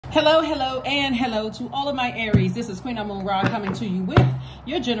Hello, hello, and hello to all of my Aries. This is Queen Amun Ra coming to you with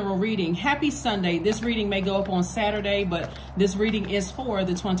your general reading. Happy Sunday. This reading may go up on Saturday, but this reading is for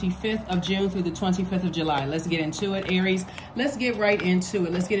the 25th of June through the 25th of July. Let's get into it, Aries. Let's get right into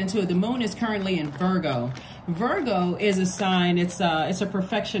it. Let's get into it. The moon is currently in Virgo. Virgo is a sign. It's a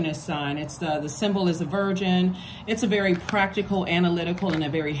perfectionist sign. It's the symbol is a virgin. It's a very practical, analytical, and a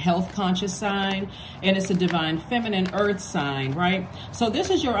very health conscious sign. And it's a divine feminine earth sign, right? So this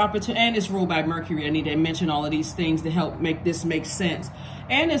is your opportunity, and it's ruled by Mercury. I need to mention all of these things to help make this make sense.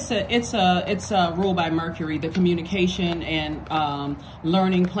 And it's ruled by Mercury, the communication and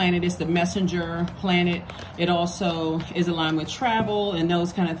learning planet. It's the messenger planet. It also is aligned with travel and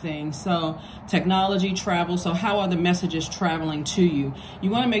those kind of things. So technology, travel. So how are the messages traveling to you? You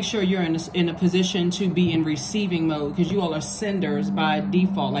want to make sure you're in a position to be in receiving mode, because you all are senders by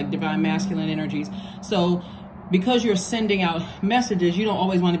default, like divine masculine energies. So because you're sending out messages, you don't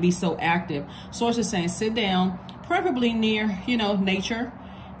always want to be so active. Source is saying sit down, preferably near, nature,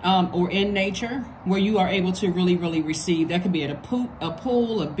 or in nature, where you are able to really receive. That could be at a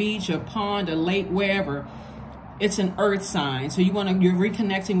pool, a beach, a pond, a lake, wherever. It's an earth sign. So you're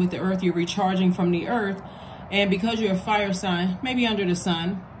reconnecting with the earth, you're recharging from the earth. And because you're a fire sign, maybe under the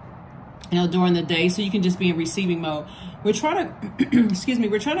sun, during the day, so you can just be in receiving mode. We're trying to, excuse me,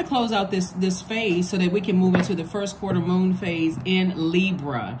 we're trying to close out this phase so that we can move into the first quarter moon phase in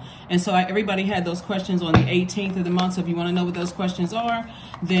Libra. And so everybody had those questions on the 18th of the month. So if you want to know what those questions are,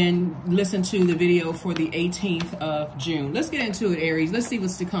 then listen to the video for the 18th of June. Let's get into it, Aries. Let's see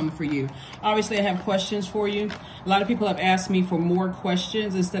what's to come for you. Obviously, I have questions for you. A lot of people have asked me for more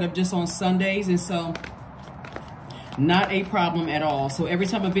questions instead of just on Sundays. And so not a problem at all. So every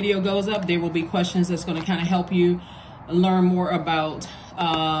time a video goes up, there will be questions that's going to kind of help you learn more about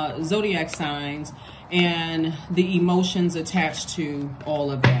zodiac signs and the emotions attached to all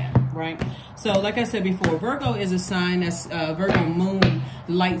of that, right? So like I said before, Virgo is a sign that's Virgo moon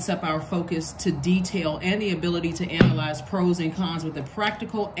lights up our focus to detail and the ability to analyze pros and cons with a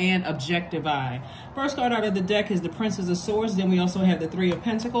practical and objective eye. First card out of the deck is the Princess of Swords. Then we also have the Three of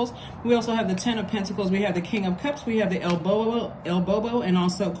Pentacles. We also have the Ten of Pentacles. We have the King of Cups. We have the El Bobo, and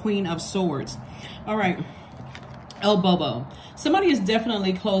also Queen of Swords. All right. El Bobo. Somebody is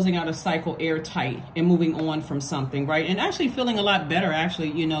definitely closing out a cycle airtight and moving on from something, right? And actually feeling a lot better,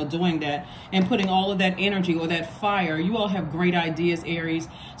 actually, doing that and putting all of that energy or that fire. You all have great ideas, Aries.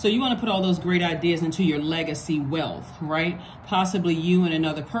 So you want to put all those great ideas into your legacy wealth, right? Possibly you and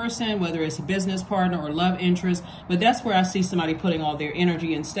another person, whether it's a business partner or love interest. But that's where I see somebody putting all their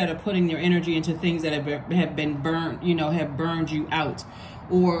energy instead of putting their energy into things that have been burned, have burned you out,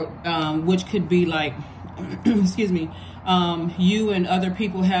 or which could be like, excuse me, you and other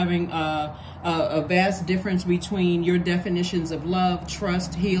people having a vast difference between your definitions of love,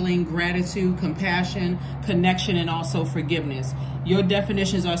 trust, healing, gratitude, compassion, connection, and also forgiveness. Your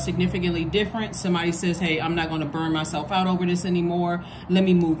definitions are significantly different. Somebody says, hey, I'm not going to burn myself out over this anymore. Let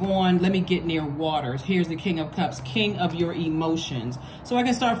me move on. Let me get near water. Here's the King of Cups, king of your emotions. So I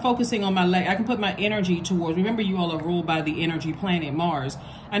can start focusing on I can put my energy towards, remember you all are ruled by the energy planet Mars.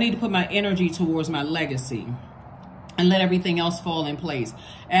 I need to put my energy towards my legacy and let everything else fall in place.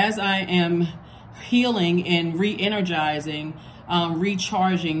 As I am healing and re-energizing,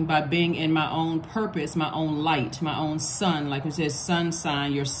 recharging by being in my own purpose, my own light, my own sun, like it says sun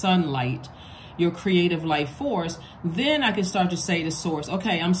sign, your sunlight, your creative life force, then I can start to say to source,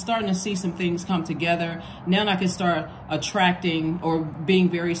 okay, I'm starting to see some things come together. Now I can start attracting or being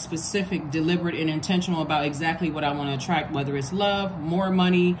very specific, deliberate, and intentional about exactly what I want to attract, whether it's love, more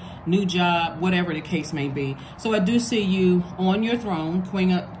money, new job, whatever the case may be. So I do see you on your throne,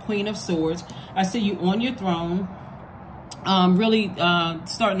 Queen of Swords. I see you on your throne, really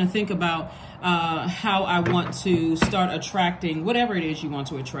starting to think about how I want to start attracting whatever it is you want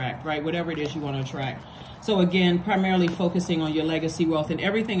to attract, right? Whatever it is you want to attract. So again, primarily focusing on your legacy wealth, and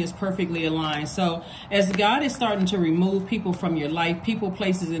everything is perfectly aligned. So as God is starting to remove people from your life, people,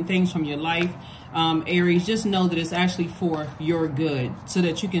 places, and things from your life, Aries, just know that it's actually for your good so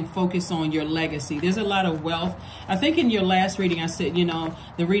that you can focus on your legacy. There's a lot of wealth. I think in your last reading, I said,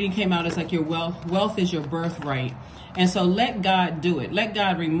 the reading came out as like your wealth is your birthright. And so let God do it. Let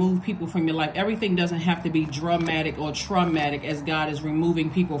God remove people from your life. Everything doesn't have to be dramatic or traumatic as God is removing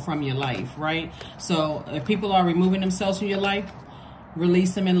people from your life, right? So if people are removing themselves from your life,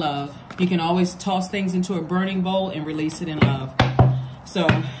 release them in love. You can always toss things into a burning bowl and release it in love. So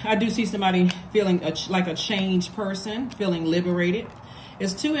I do see somebody feeling like a changed person, feeling liberated.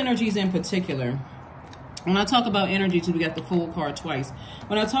 It's two energies in particular. When I talk about energies, we got the Fool card twice.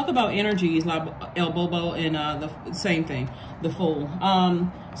 When I talk about energies, like El Bobo and the same thing, the Fool.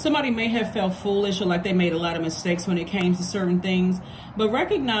 somebody may have felt foolish or like they made a lot of mistakes when it came to certain things, but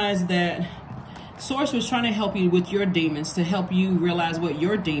recognize that Source was trying to help you with your demons, to help you realize what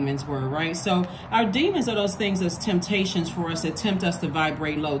your demons were, right? So our demons are those things as temptations for us that tempt us to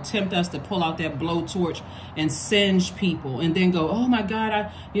vibrate low, tempt us to pull out that blowtorch and singe people and then go, oh my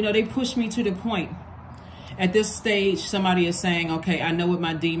God, they pushed me to the point. At this stage, somebody is saying, okay, I know what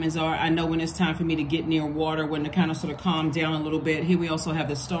my demons are. I know when it's time for me to get near water, when to kind of sort of calm down a little bit. Here we also have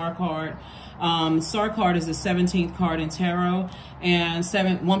the Star card. Star card is the 17th card in tarot, and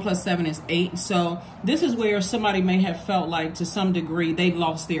 1 + 7 is 8. So this is where somebody may have felt like to some degree they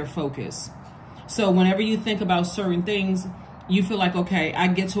lost their focus. So whenever you think about certain things, you feel like, okay, I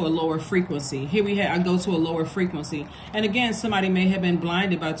get to a lower frequency. Here I go to a lower frequency. And again, somebody may have been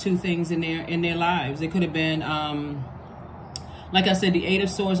blinded by two things in their lives. It could have been, like I said, the 8 of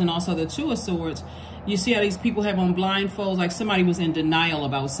Swords and also the 2 of Swords. You see how these people have on blindfolds, like somebody was in denial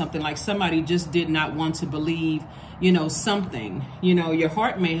about something, like somebody just did not want to believe, something. Your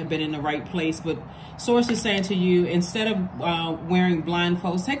heart may have been in the right place, but Source is saying to you, instead of wearing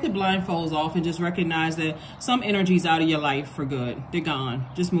blindfolds, take the blindfolds off and just recognize that some energy's out of your life for good. They're gone.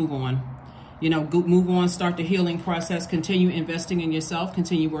 Just move on. Move on, start the healing process, continue investing in yourself,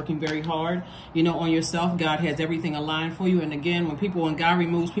 continue working very hard, on yourself. God has everything aligned for you. And again, when God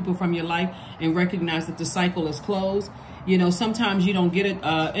removes people from your life and recognize that the cycle is closed, sometimes you don't get it.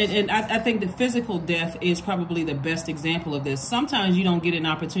 And I think the physical death is probably the best example of this. Sometimes you don't get an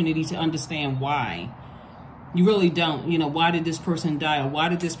opportunity to understand why. You really don't. Why did this person die? Or why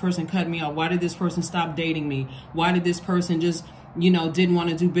did this person cut me off? Why did this person stop dating me? Why did this person just didn't want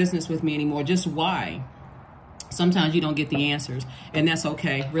to do business with me anymore? Just why? Sometimes you don't get the answers, and that's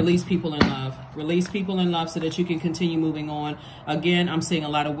okay. Release people in love. Release people in love so that you can continue moving on. Again, I'm seeing a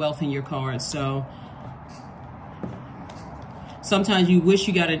lot of wealth in your cards. So sometimes you wish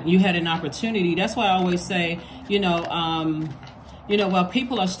you had an opportunity. That's why I always say, while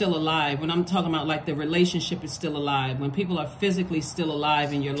people are still alive, when I'm talking about like the relationship is still alive, when people are physically still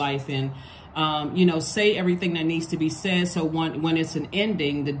alive in your life, and say everything that needs to be said. So when it's an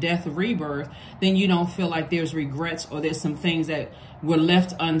ending, the death, rebirth, then you don't feel like there's regrets or there's some things that were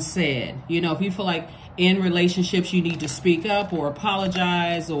left unsaid. If you feel like in relationships you need to speak up or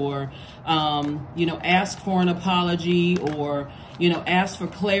apologize or, ask for an apology or, ask for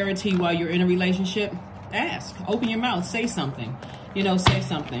clarity while you're in a relationship, ask, open your mouth, say something. Say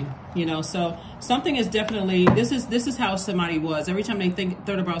something, so something is definitely, this is how somebody was. Every time they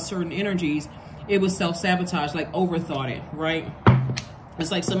thought about certain energies, it was self-sabotage, like overthought it, right? It's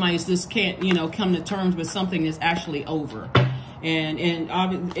like somebody just can't, come to terms with something that's actually over. And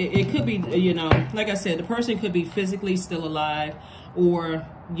it could be, like I said, the person could be physically still alive or,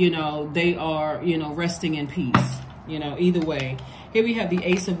 they are, resting in peace, either way. Here we have the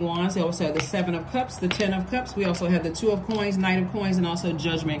Ace of Wands. We also have the 7 of Cups, the 10 of Cups. We also have the 2 of Coins, Knight of Coins, and also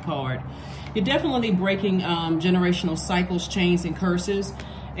Judgment card. You're definitely breaking generational cycles, chains, and curses.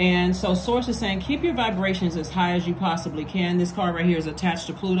 And so Source is saying, keep your vibrations as high as you possibly can. This card right here is attached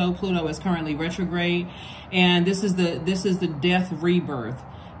to Pluto. Pluto is currently retrograde. And this is the death rebirth.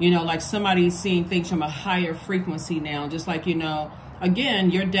 Like somebody's seeing things from a higher frequency now. Just like, again,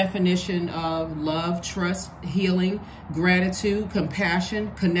 your definition of love, trust, healing, gratitude,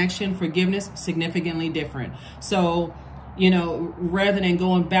 compassion, connection, forgiveness, significantly different. So, rather than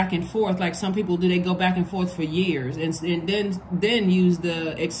going back and forth, like some people do, they go back and forth for years and then use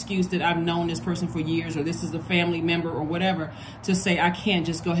the excuse that I've known this person for years, or this is a family member or whatever, to say, I can't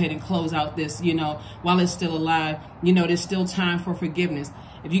just go ahead and close out this, while it's still alive, there's still time for forgiveness.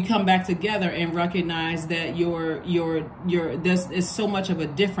 If you come back together and recognize that there's so much of a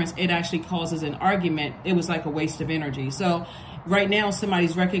difference, it actually causes an argument. It was like a waste of energy. So right now,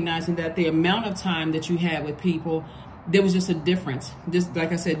 somebody's recognizing that the amount of time that you had with people, there was just a difference. Just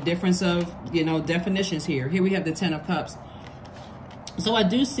like I said, difference of, definitions here. Here we have the 10 of Cups. So I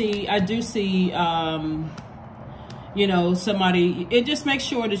do see, somebody, it just makes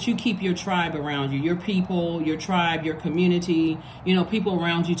sure that you keep your tribe around you, your people, your tribe, your community, people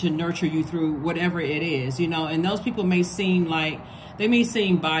around you to nurture you through whatever it is, and those people may seem like, they may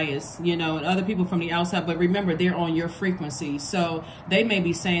seem biased, and other people from the outside, but remember, they're on your frequency. So they may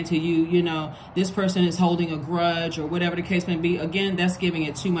be saying to you, this person is holding a grudge or whatever the case may be. Again, that's giving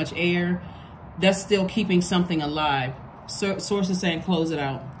it too much air. That's still keeping something alive. Source is saying, close it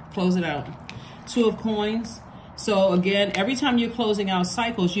out. Close it out. 2 of Coins. So again, every time you're closing out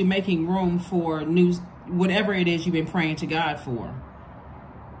cycles, you're making room for new, whatever it is you've been praying to God for.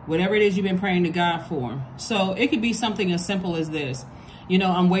 Whatever it is you've been praying to God for. So it could be something as simple as this.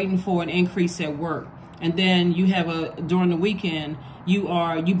 I'm waiting for an increase at work. And then you have during the weekend,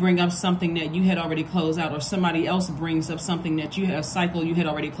 you bring up something that you had already closed out, or somebody else brings up something that you have a cycle you had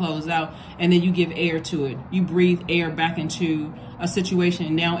already closed out, and then you give air to it. You breathe air back into a situation,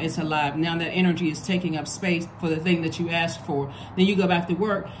 and now it's alive. Now that energy is taking up space for the thing that you asked for. Then you go back to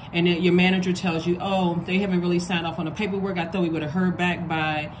work, and then your manager tells you, oh, they haven't really signed off on the paperwork. I thought we would have heard back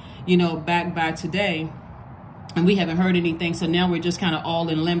by, back by today. And we haven't heard anything, so now we're just kind of all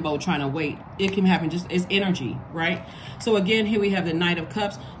in limbo trying to wait. It can happen, it's energy, right? So again, here we have the Knight of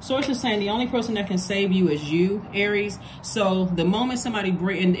Cups. Source is saying the only person that can save you is you, Aries. So the moment somebody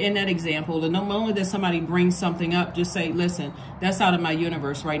in that example, the moment that somebody brings something up, just say, listen, that's out of my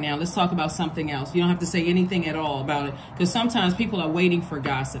universe right now. Let's talk about something else. You don't have to say anything at all about it, because sometimes people are waiting for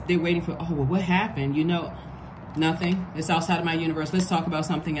gossip. They're waiting for, oh, well, what happened? Nothing. It's outside of my universe. Let's talk about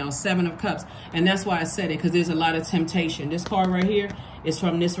something else. Seven of Cups. And that's why I said it, because there's a lot of temptation. This card right here is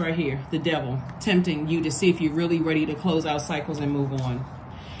from this right here, the devil, tempting you to see if you're really ready to close out cycles and move on.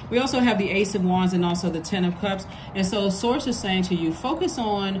 We also have the Ace of Wands and also the Ten of Cups. And so Source is saying to you, focus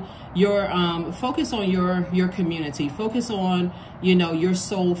on your community. Focus on, your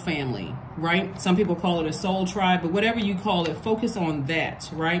soul family, right? Some people call it a soul tribe, but whatever you call it, focus on that,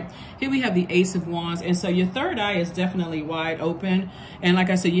 right? Here we have the Ace of Wands. And so your third eye is definitely wide open. And like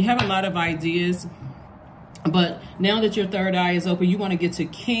I said, you have a lot of ideas. But now that your third eye is open, you want to get to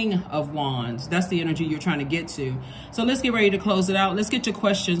King of Wands. That's the energy you're trying to get to. So let's get ready to close it out. Let's get your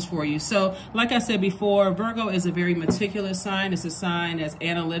questions for you. So like I said before, Virgo is a very meticulous sign. It's a sign that's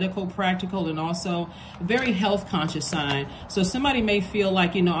analytical, practical, and also a very health conscious sign. So somebody may feel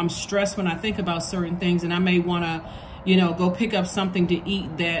like, I'm stressed when I think about certain things, and I may want to go pick up something to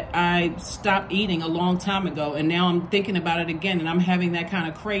eat that I stopped eating a long time ago, and now I'm thinking about it again, and I'm having that kind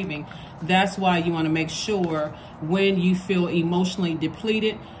of craving. That's why you want to make sure when you feel emotionally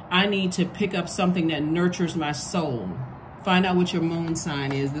depleted, I need to pick up something that nurtures my soul. Find out what your moon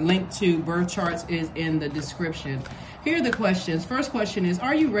sign is. The link to birth charts is in the description. Here are the questions. First question is,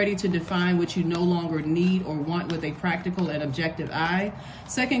 are you ready to define what you no longer need or want with a practical and objective eye?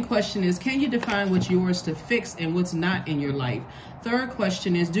 Second question is, can you define what's yours to fix and what's not in your life? Third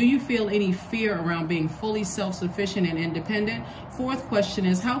question is, do you feel any fear around being fully self-sufficient and independent? Fourth question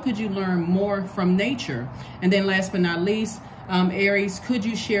is, how could you learn more from nature? And then last but not least, Aries, could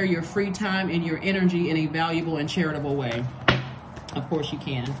you share your free time and your energy in a valuable and charitable way? Of course you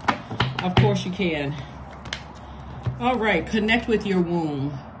can. Of course you can. All right, connect with your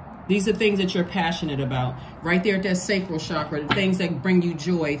womb. These are things that you're passionate about. Right there at that sacral chakra, the things that bring you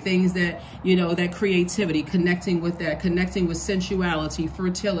joy, things that, that creativity, connecting with that, connecting with sensuality,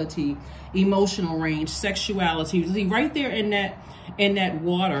 fertility, emotional range, sexuality. See, right there in that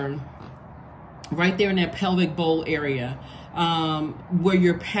water, right there in that pelvic bowl area, where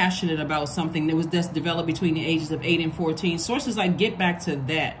you're passionate about something that's developed between the ages of 8 and 14. Sources like, get back to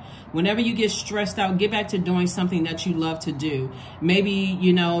that. Whenever you get stressed out, get back to doing something that you love to do. Maybe,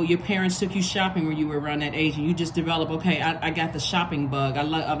 your parents took you shopping when you were around that age, and you just develop, okay, I got the shopping bug. I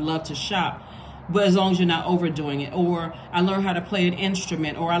love to shop. But as long as you're not overdoing it, or I learned how to play an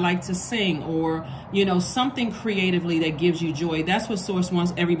instrument, or I like to sing, or, something creatively that gives you joy. That's what Source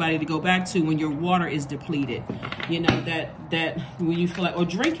wants everybody to go back to when your water is depleted. That when you feel like, or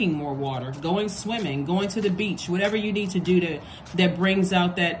drinking more water, going swimming, going to the beach, whatever you need to do that brings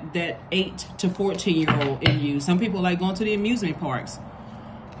out that 8 to 14-year-old in you. Some people like going to the amusement parks.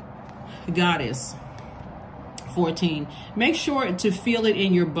 Goddess. 14. Make sure to feel it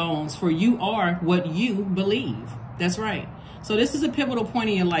in your bones, for you are what you believe. That's right. So this is a pivotal point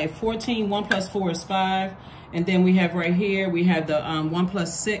in your life. 14, 1 plus 4 is 5. And then we have right here, we have the 1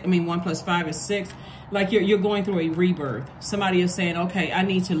 plus 5 is 6. Like you're going through a rebirth. Somebody is saying, okay, I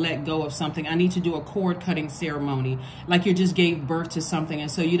need to let go of something. I need to do a cord cutting ceremony. Like you just gave birth to something,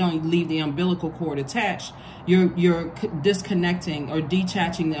 and so you don't leave the umbilical cord attached. You're disconnecting or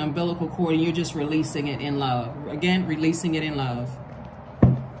detaching the umbilical cord, and you're just releasing it in love. Again, releasing it in love.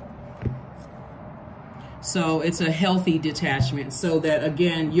 So it's a healthy detachment, so that,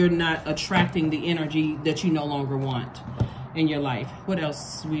 again, you're not attracting the energy that you no longer want in your life. What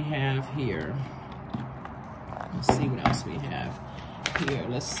else we have here? Let's see what else we have here.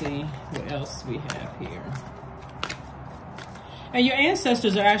 Let's see what else we have here. And your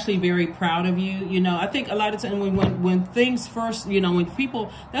ancestors are actually very proud of you. You know, I think a lot of times when things first, you know, when people,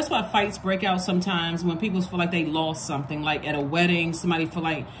 that's why fights break out sometimes, when people feel like they lost something, like at a wedding, somebody feel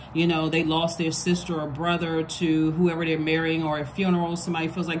like, you know, they lost their sister or brother to whoever they're marrying, or at funerals, somebody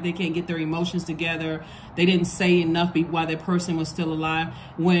feels like they can't get their emotions together. They didn't say enough while that person was still alive.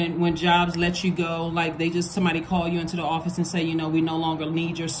 When jobs let you go, like somebody call you into the office and say, you know, we no longer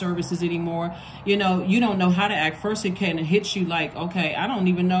need your services anymore. You know, you don't know how to act. First, it can hit you like, okay, I don't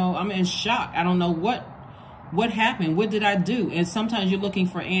even know. I'm in shock. I don't know what happened. What did I do? And sometimes you're looking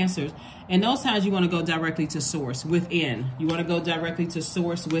for answers. And those times you want to go directly to source within. You want to go directly to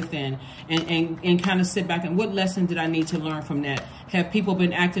source within and kind of sit back and what lesson did I need to learn from that? Have people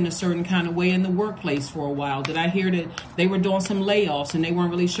been acting a certain kind of way in the workplace for a while? Did I hear that they were doing some layoffs and they weren't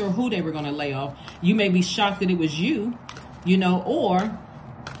really sure who they were going to lay off? You may be shocked that it was you, you know, or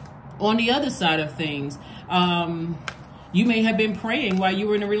on the other side of things, you may have been praying while you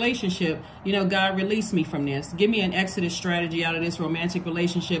were in a relationship. You know, God, release me from this. Give me an exodus strategy out of this romantic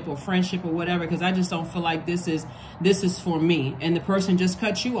relationship or friendship or whatever, because I just don't feel like this is for me. And the person just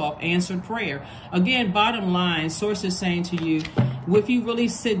cut you off, answered prayer. Again, bottom line, source is saying to you, if you really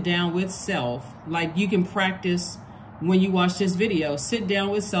sit down with self, like you can practice when you watch this video, sit down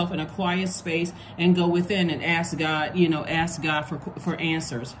with self in a quiet space and go within and ask God, you know, ask God for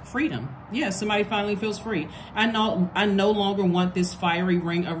answers. Freedom. Yeah, somebody finally feels free. I no longer want this fiery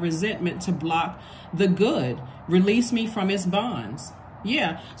ring of resentment to block the good. Release me from its bonds.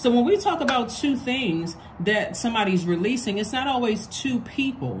 Yeah. So when we talk about two things that somebody's releasing, it's not always two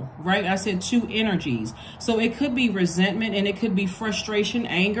people, right? I said two energies. So it could be resentment, and it could be frustration,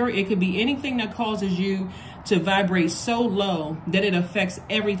 anger. It could be anything that causes you to vibrate so low that it affects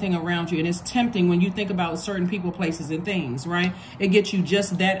everything around you. And it's tempting when you think about certain people, places, and things, right? It gets you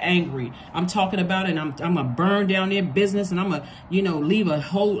just that angry. I'm talking about it, and I'm going to burn down their business, and I'm going to, you know, leave a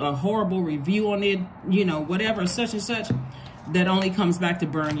horrible review on it, you know, whatever, such and such. That only comes back to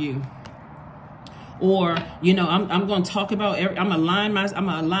burn you. Or, you know, I'm going to talk about, I'm going to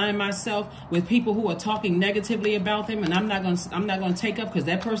align myself with people who are talking negatively about them, and I'm not going to take up because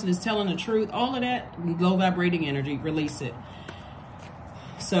that person is telling the truth. All of that low vibrating energy, release it.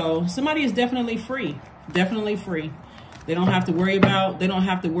 So somebody is definitely free, definitely free. They don't have to worry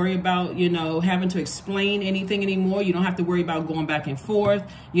about, you know, having to explain anything anymore. You don't have to worry about going back and forth,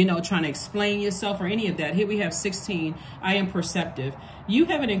 you know, trying to explain yourself or any of that. Here we have 16. I am perceptive. You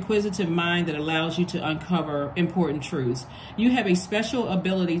have an inquisitive mind that allows you to uncover important truths. You have a special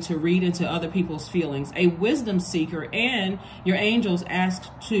ability to read into other people's feelings, a wisdom seeker, and your angels ask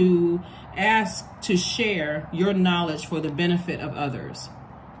to share your knowledge for the benefit of others.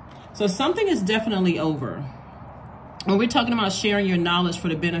 So something is definitely over. When we're talking about sharing your knowledge for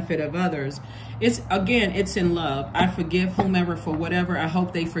the benefit of others, it's in love. I forgive whomever for whatever. I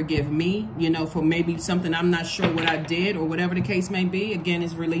hope they forgive me, you know, for maybe something I'm not sure what I did or whatever the case may be. Again,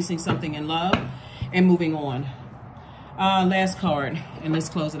 it's releasing something in love and moving on. Last card, and let's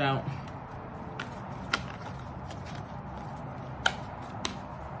close it out.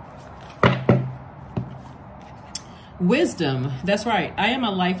 Wisdom. That's right. I am a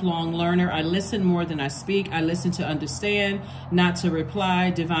lifelong learner. I listen more than I speak. I listen to understand, not to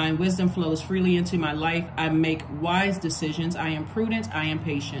reply. Divine wisdom flows freely into my life. I make wise decisions. I am prudent. I am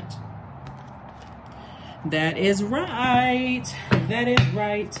patient. That is right. That is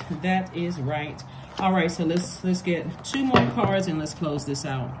right. That is right. All right. So let's get two more cards and let's close this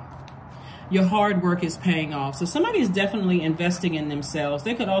out. Your hard work is paying off. So somebody is definitely investing in themselves.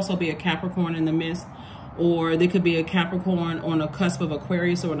 There could also be a Capricorn in the midst. Or there could be a Capricorn on the cusp of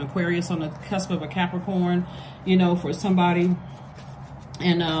Aquarius, or an Aquarius on the cusp of a Capricorn, you know, for somebody.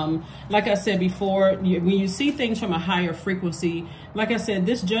 And like I said before, when you see things from a higher frequency, like I said,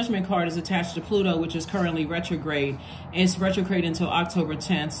 this Judgment card is attached to Pluto, which is currently retrograde. It's retrograde until October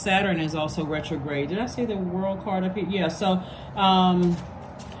 10th. Saturn is also retrograde. Did I say the World card up here? Yeah, so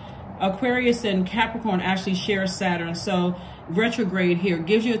Aquarius and Capricorn actually share Saturn. So retrograde here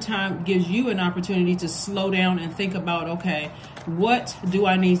gives you an opportunity to slow down and think about, okay, what do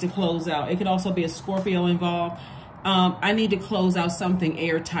I need to close out? It could also be a Scorpio involved. I need to close out something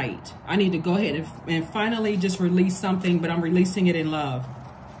airtight. I need to go ahead and finally just release something, but I'm releasing it in love.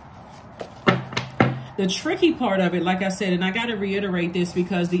 The tricky part of it, like I said, and I got to reiterate this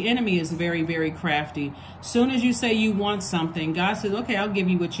because the enemy is very, very crafty. Soon as you say you want something, God says, okay, I'll give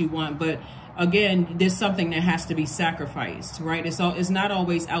you what you want. But again, there's something that has to be sacrificed, right? It's not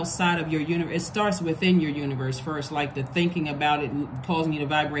always outside of your universe. It starts within your universe first, like the thinking about it causing you to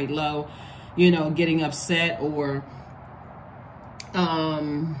vibrate low, you know, getting upset, or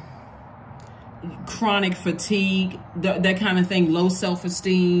chronic fatigue, that kind of thing, low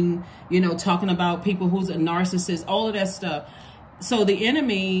self-esteem, you know, talking about people who's a narcissist, all of that stuff. So the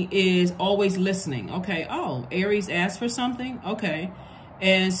enemy is always listening. Okay, oh, Aries asked for something. Okay.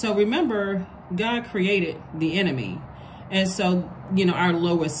 And so remember, God created the enemy. And so, you know, our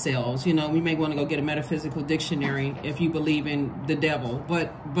lowest selves, you know, we may want to go get a metaphysical dictionary if you believe in the devil.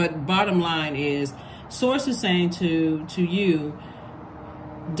 But bottom line is, Source is saying to you,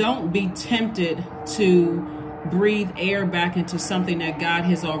 don't be tempted to breathe air back into something that God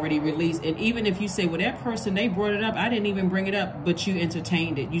has already released. And even if you say, well, that person, they brought it up, I didn't even bring it up, but you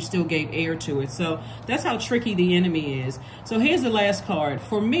entertained it. You still gave air to it. So that's how tricky the enemy is. So here's the last card.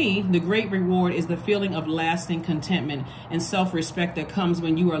 For me, the great reward is the feeling of lasting contentment and self-respect that comes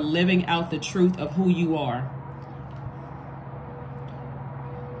when you are living out the truth of who you are.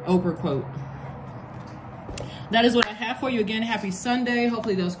 Oprah quote. That is what I have for you. Again, happy Sunday.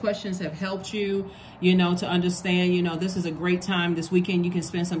 Hopefully those questions have helped you, you know, to understand, you know, this is a great time this weekend. You can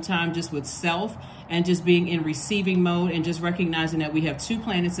spend some time just with self and just being in receiving mode and just recognizing that we have 2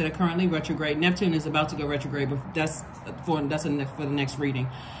 planets that are currently retrograde. Neptune is about to go retrograde, but that's for the next reading.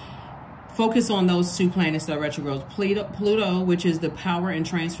 Focus on those 2 planets that are retrograde. Pluto, which is the power and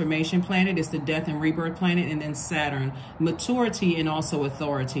transformation planet, is the death and rebirth planet, and then Saturn, maturity and also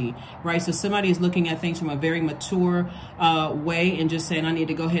authority, right? So somebody is looking at things from a very mature way and just saying, I need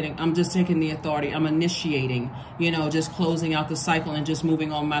to go ahead and I'm just taking the authority. I'm initiating, you know, just closing out the cycle and just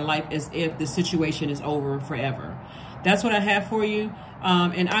moving on my life as if the situation is over forever. That's what I have for you.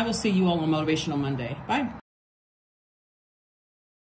 And I will see you all on Motivational Monday. Bye.